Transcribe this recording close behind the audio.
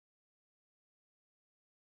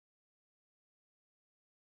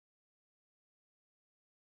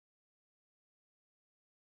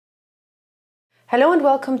Hello and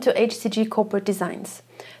welcome to HCG Corporate Designs.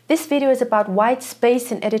 This video is about white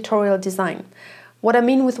space in editorial design. What I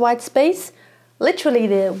mean with white space? Literally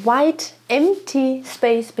the white, empty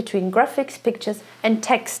space between graphics, pictures and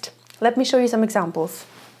text. Let me show you some examples.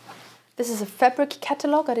 This is a fabric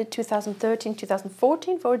catalog I did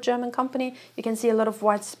 2013-2014 for a German company. You can see a lot of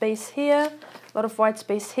white space here, a lot of white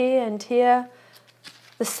space here and here.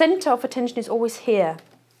 The center of attention is always here.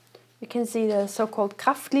 You can see the so-called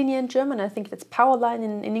Kraftlinie in German, I think that's power line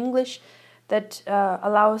in English, that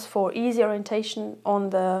allows for easy orientation on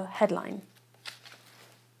the headline.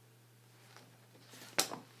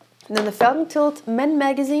 And then the Felgentilt Men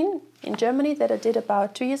magazine in Germany that I did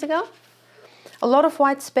about 2 years ago. A lot of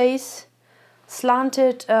white space,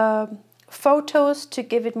 slanted photos to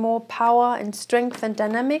give it more power and strength and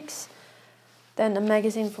dynamics. Then a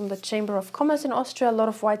magazine from the Chamber of Commerce in Austria, a lot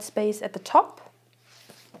of white space at the top.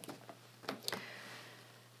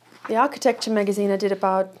 The architecture magazine I did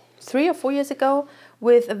about 3 or 4 years ago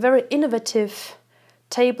with a very innovative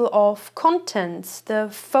table of contents. The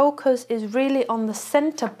focus is really on the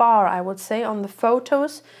center bar, I would say, on the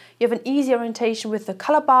photos. You have an easy orientation with the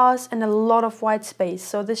color bars and a lot of white space.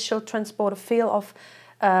 So this should transport a feel of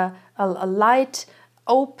a light,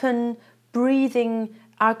 open, breathing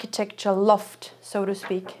architecture loft, so to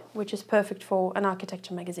speak, which is perfect for an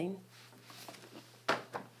architecture magazine.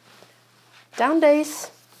 Down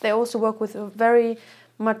days. They also work with very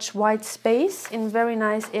much white space in very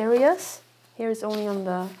nice areas. Here is only on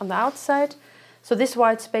the outside. So this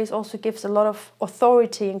white space also gives a lot of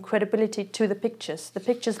authority and credibility to the pictures. The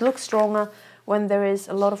pictures look stronger when there is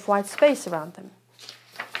a lot of white space around them.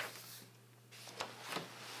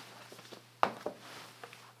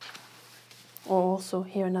 Or also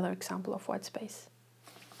here another example of white space.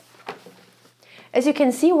 As you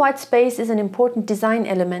can see, white space is an important design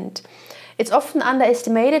element. It's often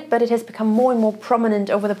underestimated, but it has become more and more prominent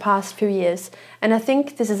over the past few years, and I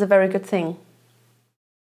think this is a very good thing.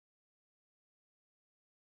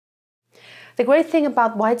 The great thing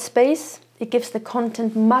about white space, it gives the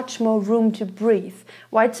content much more room to breathe.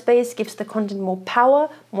 White space gives the content more power,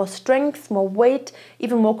 more strength, more weight,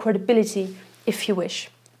 even more credibility, if you wish.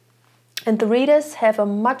 And the readers have a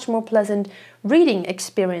much more pleasant reading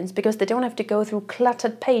experience because they don't have to go through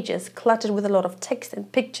cluttered pages, cluttered with a lot of text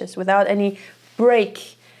and pictures without any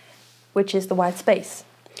break, which is the white space.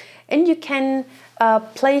 And you can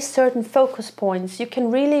place certain focus points. You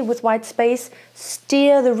can really, with white space,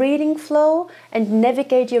 steer the reading flow and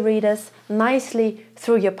navigate your readers nicely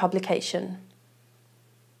through your publication.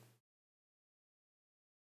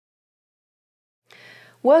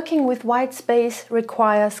 Working with white space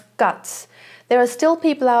requires guts. There are still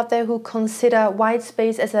people out there who consider white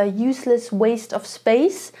space as a useless waste of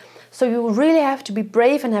space, so you really have to be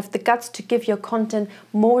brave and have the guts to give your content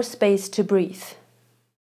more space to breathe.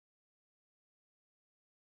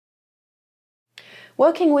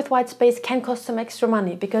 Working with white space can cost some extra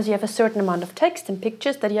money because you have a certain amount of text and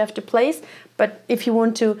pictures that you have to place, but if you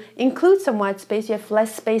want to include some white space, you have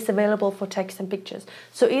less space available for text and pictures.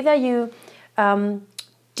 So either you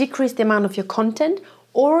decrease the amount of your content,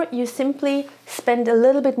 or you simply spend a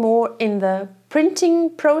little bit more in the printing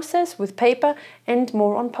process with paper and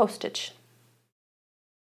more on postage.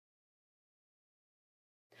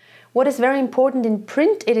 What is very important in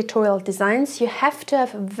print editorial designs, you have to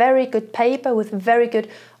have very good paper with very good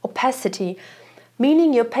opacity,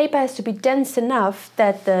 meaning your paper has to be dense enough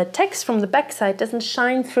that the text from the back side doesn't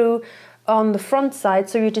shine through on the front side,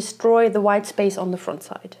 so you destroy the white space on the front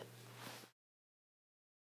side.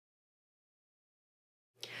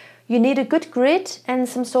 You need a good grid and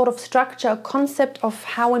some sort of structure, a concept of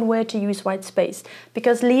how and where to use white space,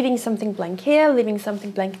 because leaving something blank here, leaving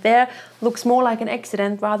something blank there looks more like an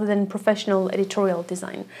accident rather than professional editorial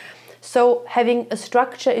design. So having a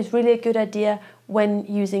structure is really a good idea when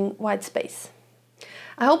using white space.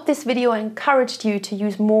 I hope this video encouraged you to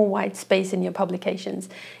use more white space in your publications.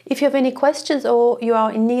 If you have any questions or you are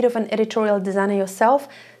in need of an editorial designer yourself,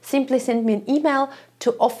 simply send me an email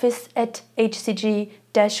to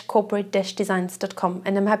office@hcg-corporate-designs.com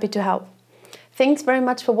and I'm happy to help. Thanks very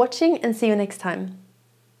much for watching and see you next time.